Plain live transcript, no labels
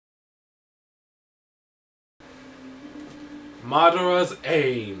Madara's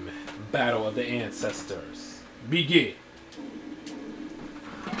aim. Battle of the Ancestors. Begin.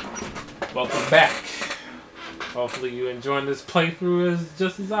 Welcome back. Hopefully you enjoying this playthrough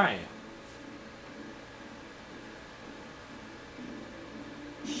just as I am.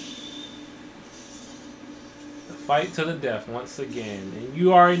 The fight to the death once again. And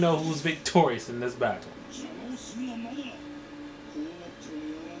you already know who's victorious in this battle.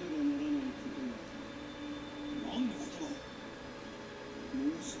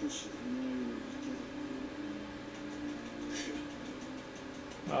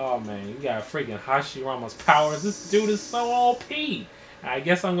 Oh man, you got freaking Hashirama's powers. This dude is so OP. I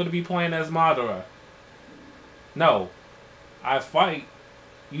guess I'm going to be playing as Madara. No. I fight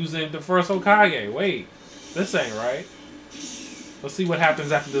using the first Hokage. Wait. This ain't right. Let's see what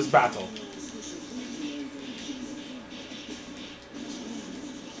happens after this battle.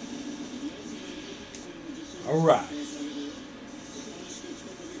 Alright.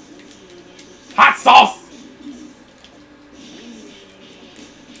 Hot sauce!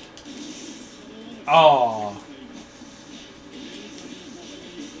 Oh.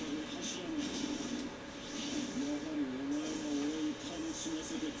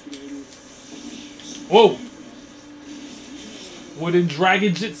 Whoa. Wooden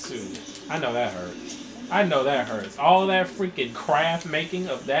Dragon Jutsu. I know that hurts. I know that hurts. All that freaking craft making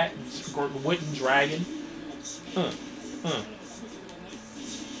of that wooden dragon.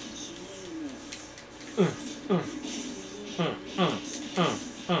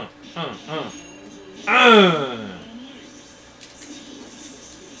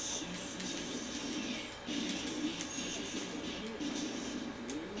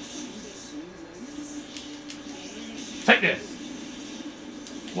 Take this.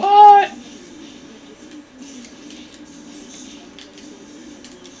 What?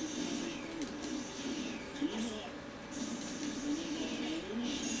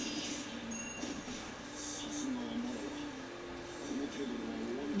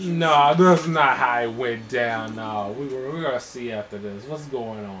 No, that's not how it went down. No, we're gonna see after this. What's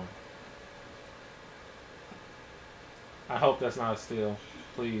going on? I hope that's not a steal.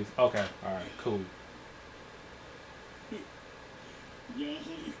 Please. Okay. All right. Cool.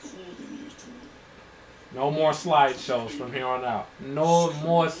 No more slideshows from here on out. No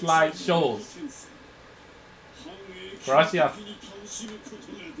more slideshows. Gracias.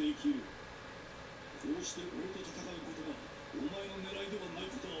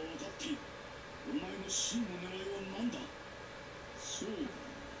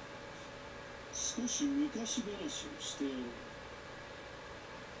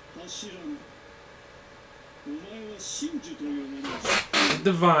 The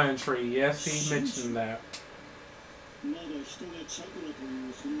Divine Tree, yes, he mentioned that.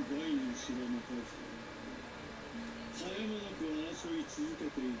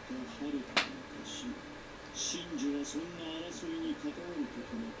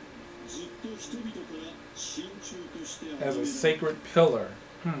 As a sacred pillar.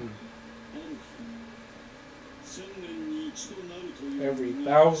 Every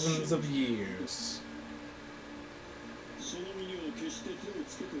thousands of years.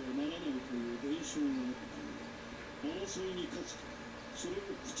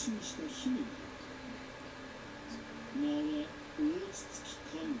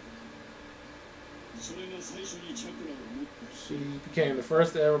 She became the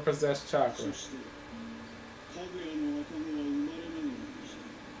first to ever possess chakra.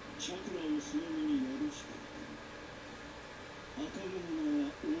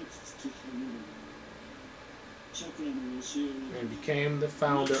 And became the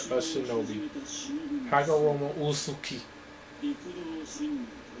founder of Shinobi, Hagoromo Usuki.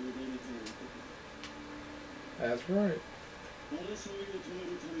 That's right.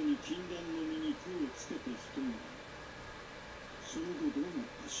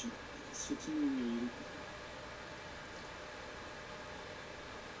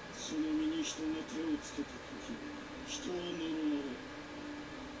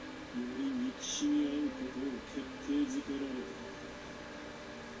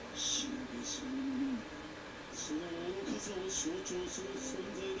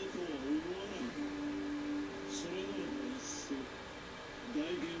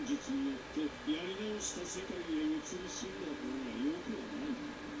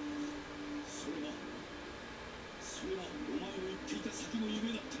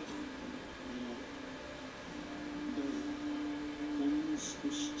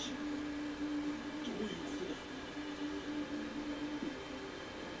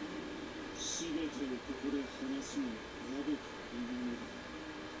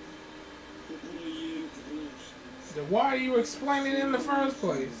 Then why are you explaining it in the first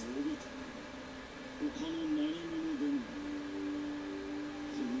place?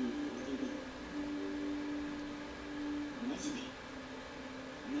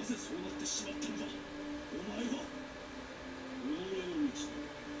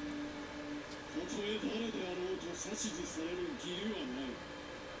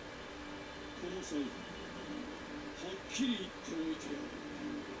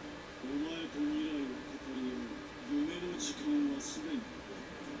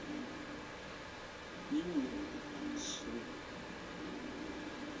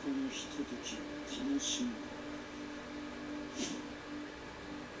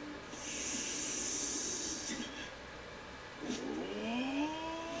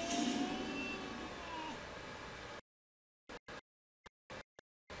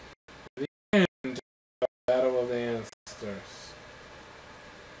 Battle of the Ancestors.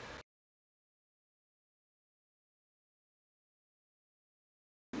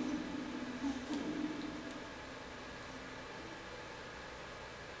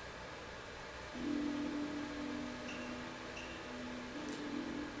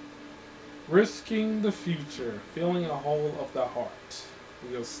 Risking the future, feeling a hole of the heart.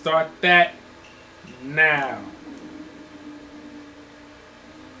 We'll start that now.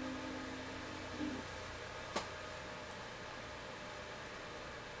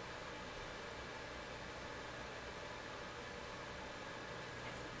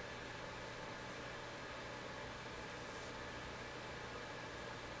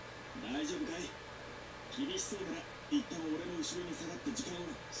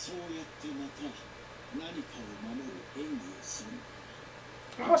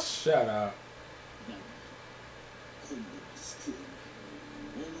 Oh, shut up.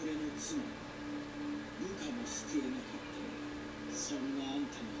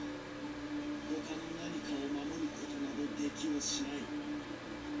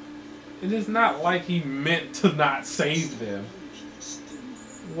 It is not like he meant to not save them.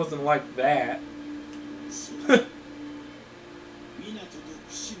 It wasn't like that.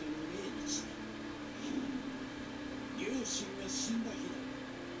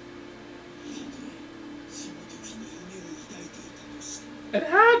 And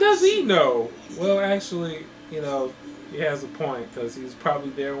how does he know? Well, actually, you know, he has a point, because he was probably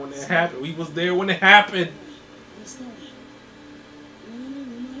there when it happened. He was there when it happened.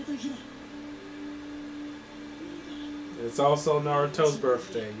 It's also Naruto's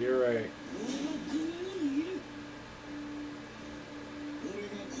birthday. You're right.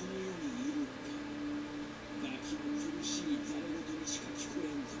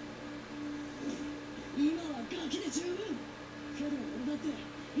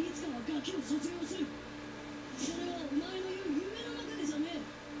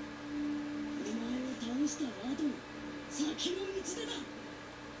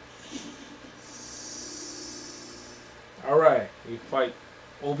 Alright, we fight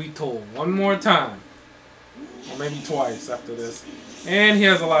Obito one more time. Or maybe twice after this. And he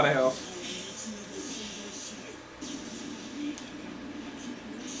has a lot of health.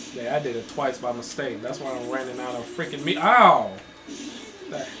 Yeah, I did it twice by mistake. That's why I'm running out of freaking me. Ow!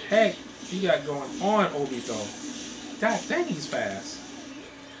 The heck you got going on, Obito? God dang, he's fast.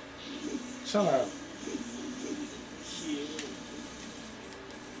 Shut up.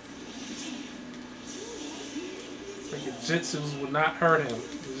 Freaking jutsus would not hurt him.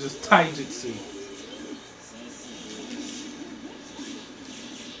 It was just taijutsu.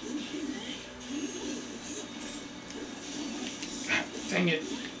 Dang it.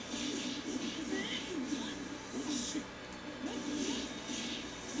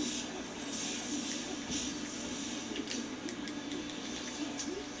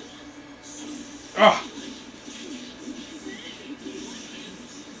 Oh.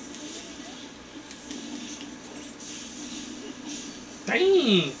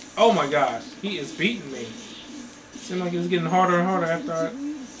 Dang! Oh my gosh, he is beating me. Seemed like it was getting harder and harder after I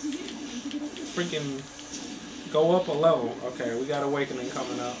freaking go up a level. Okay, we got Awakening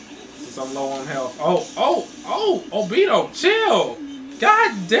coming up since I'm low on health. Oh, Obito, chill!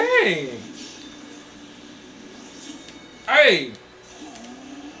 God dang! Hey!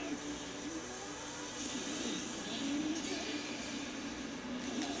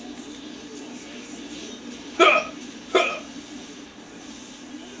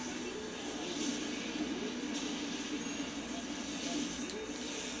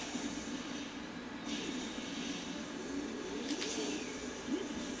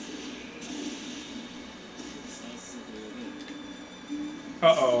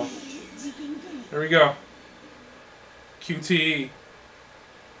 Uh-oh. There we go. QTE.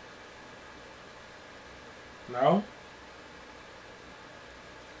 No.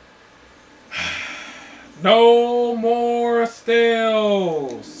 No more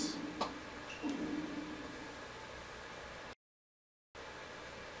stills.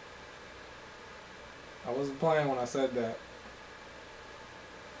 I wasn't playing when I said that.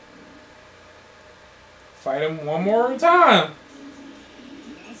 Fight him one more time.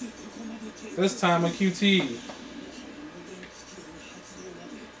 This time a QT.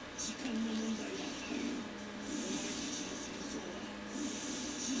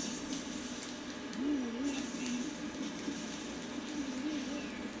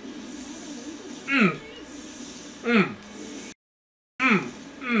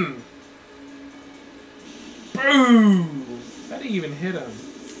 Boo! That didn't even hit him.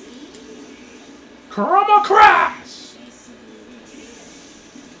 Karama Crash!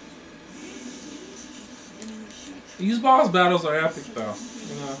 These boss battles are epic though.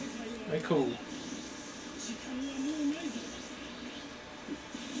 You know, they cool.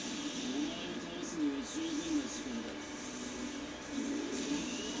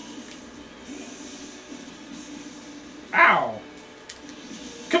 Ow!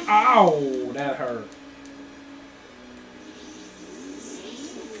 Come ow! That hurt.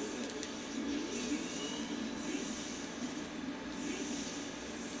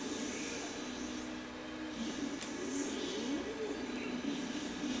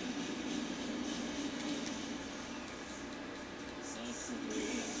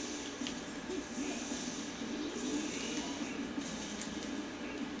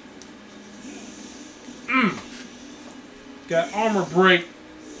 Got armor break.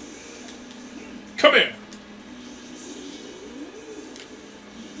 Come here.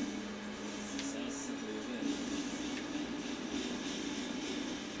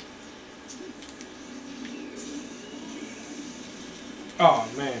 Oh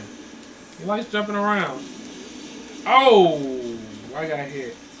man, he likes jumping around. Oh, I got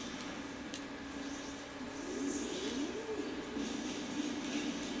hit.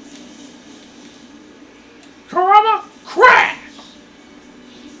 Karama Crash!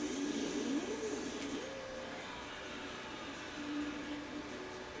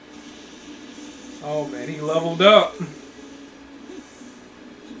 Oh man, he leveled up.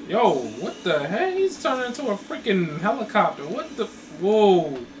 Yo, what the heck? He's turning into a freaking helicopter. What the?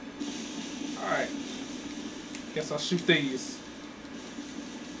 Whoa. Alright. Guess I'll shoot these.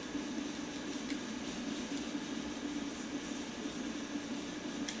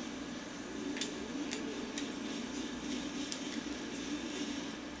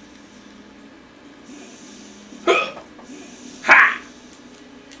 Ha!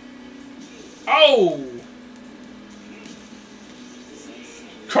 Oh!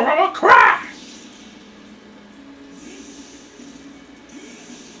 Karama Crash!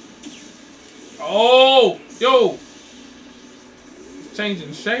 Oh! Yo!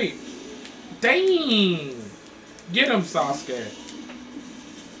 Changing shape. Dang! Get him, Sasuke.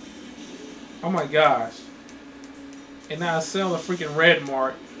 Oh my gosh. And now I sell a freaking red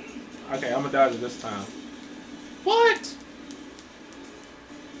mark. Okay, I'm gonna dodge it this time. What?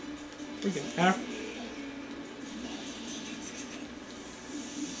 Freaking Africa.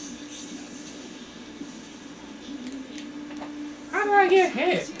 How did I get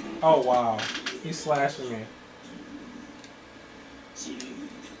hit? Oh wow. He's slashing me.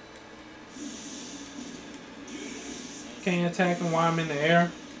 Can't attack him while I'm in the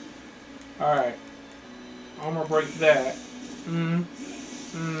air. Alright. I'm gonna break that. Come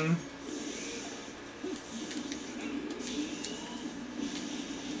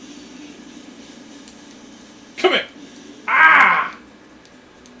here! Ah!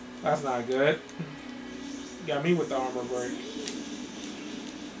 That's not good. Got me with the armor break.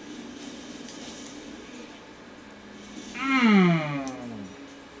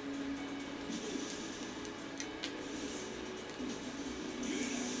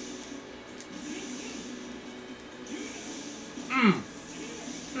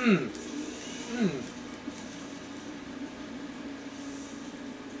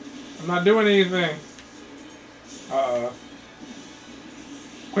 I'm not doing anything.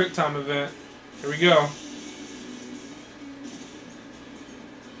 Quick time event. Here we go.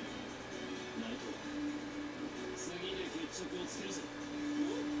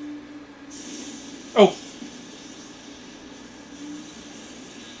 Oh!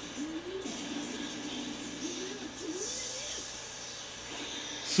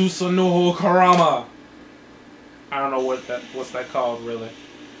 Susanoo Karama. I don't know what's that called really,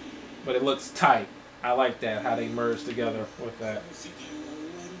 but it looks tight. I like that how they merge together with that.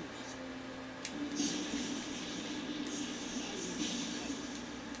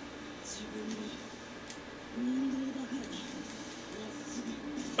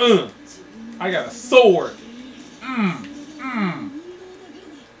 I got a sword. Mm.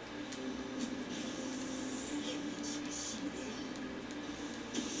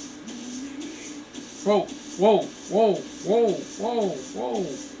 Whoa, whoa, whoa, whoa, whoa, whoa.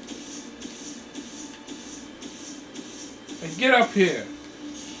 Hey, get up here.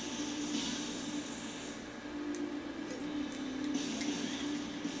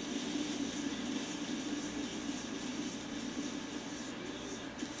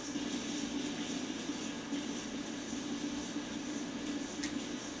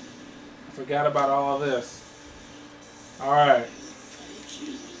 I forgot about all of this. Alright.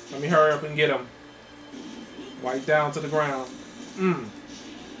 Let me hurry up and get him. Right down to the ground.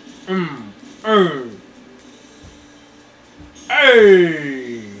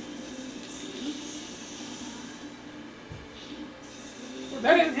 Hey!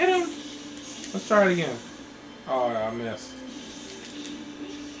 That didn't hit him? Let's try it again. Oh, I missed.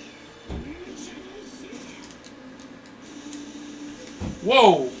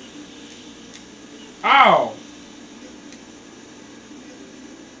 Whoa! Ow!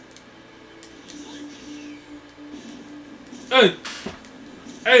 Hey!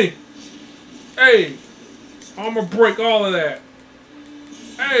 Hey! Hey! I'm gonna break all of that.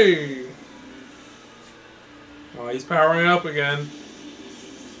 Hey! Oh, he's powering up again.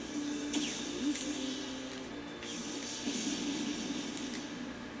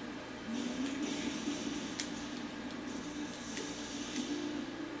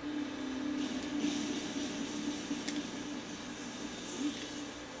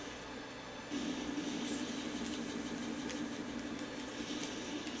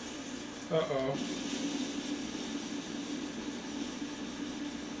 Uh-oh.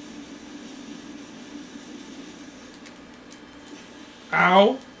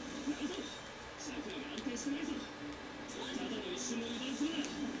 Ow!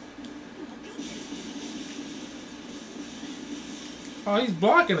 Oh, he's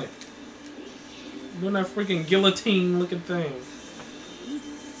blocking it. Doing that freaking guillotine looking thing.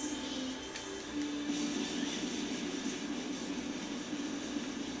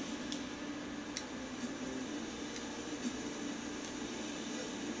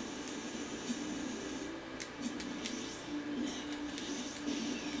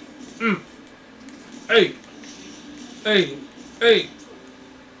 Hey! Hey! Hey!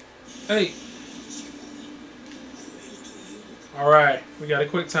 Hey! Alright, we got a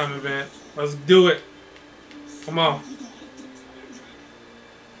quick time event. Let's do it. Come on.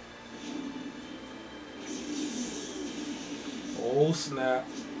 Oh snap.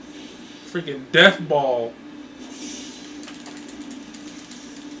 Freaking death ball.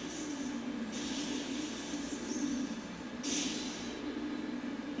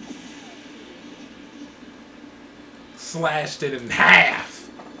 Slashed it in half.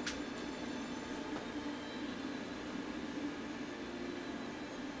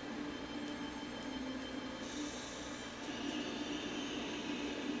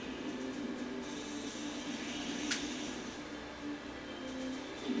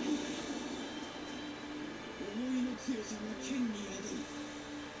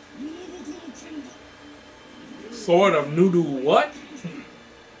 Sword of Noodle what?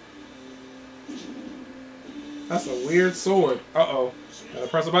 That's a weird sword. Uh-oh. Gotta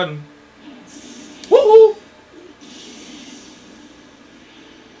press a button. Woohoo!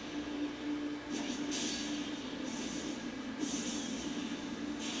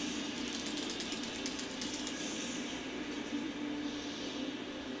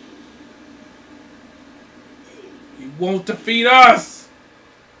 You won't defeat us!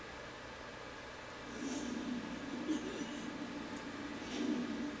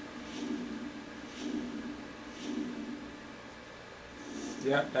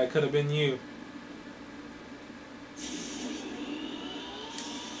 Yeah, that could have been you.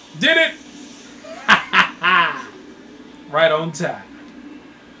 Did it! Right on time.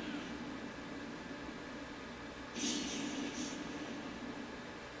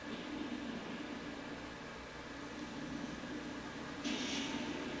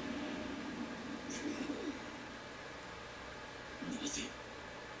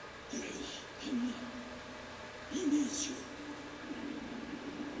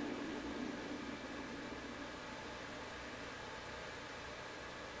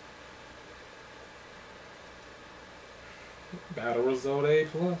 Battle result A+.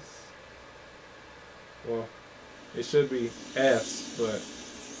 Well, it should be S, but,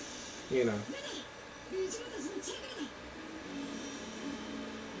 you know.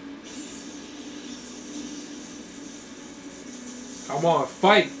 Come on,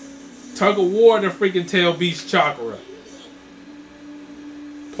 fight! Tug of war the freaking tail beast chakra.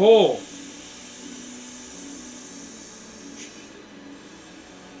 Pull.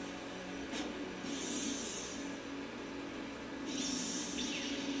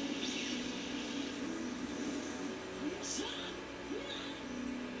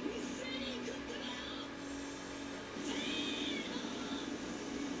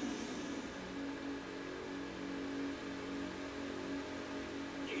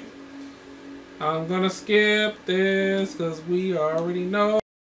 I'm gonna skip this because we already know.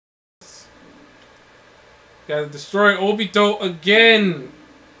 Gotta destroy Obito again.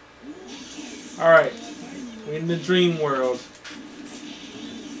 Alright. We're in the dream world.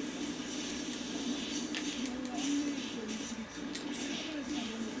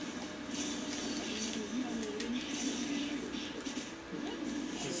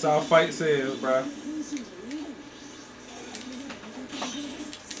 That's how fight says, bruh.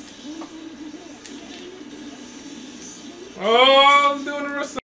 Oh, I'm doing a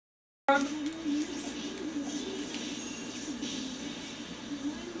resign.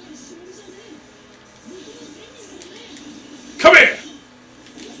 Come here!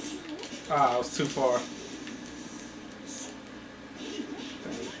 Ah, I was too far.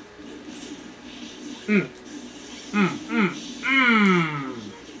 Mmm. Mmm. Mmm. Mmm.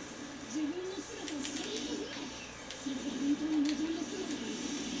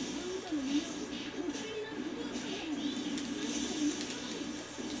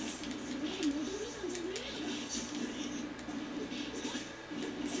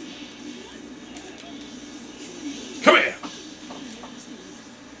 Come here!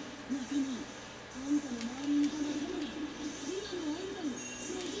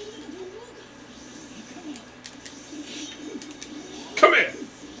 Come here!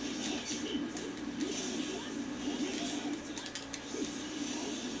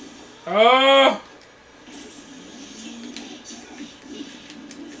 Oh!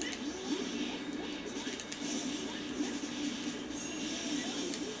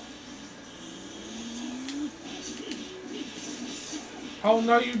 Oh,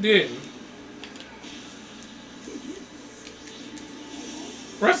 no, you didn't.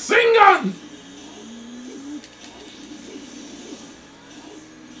 Rasengan!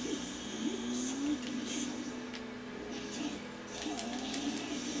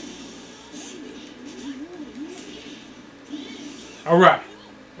 Alright,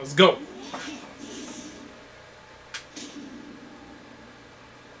 let's go.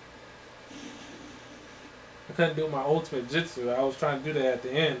 I couldn't do my ultimate jutsu. I was trying to do that at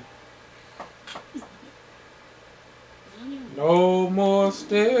the end. No more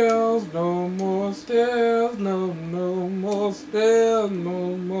stills, no more stills, no more stills,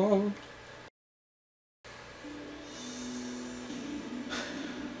 no more.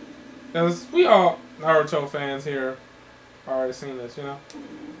 Because we all Naruto fans here already seen this, you know?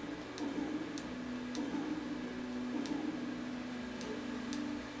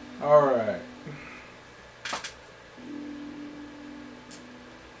 Alright.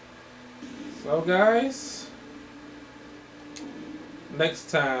 So guys, next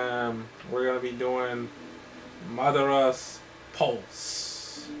time we're going to be doing Madara's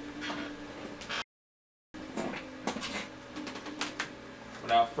Pulse.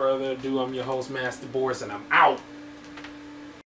 Without further ado, I'm your host, Master Boris, and I'm out.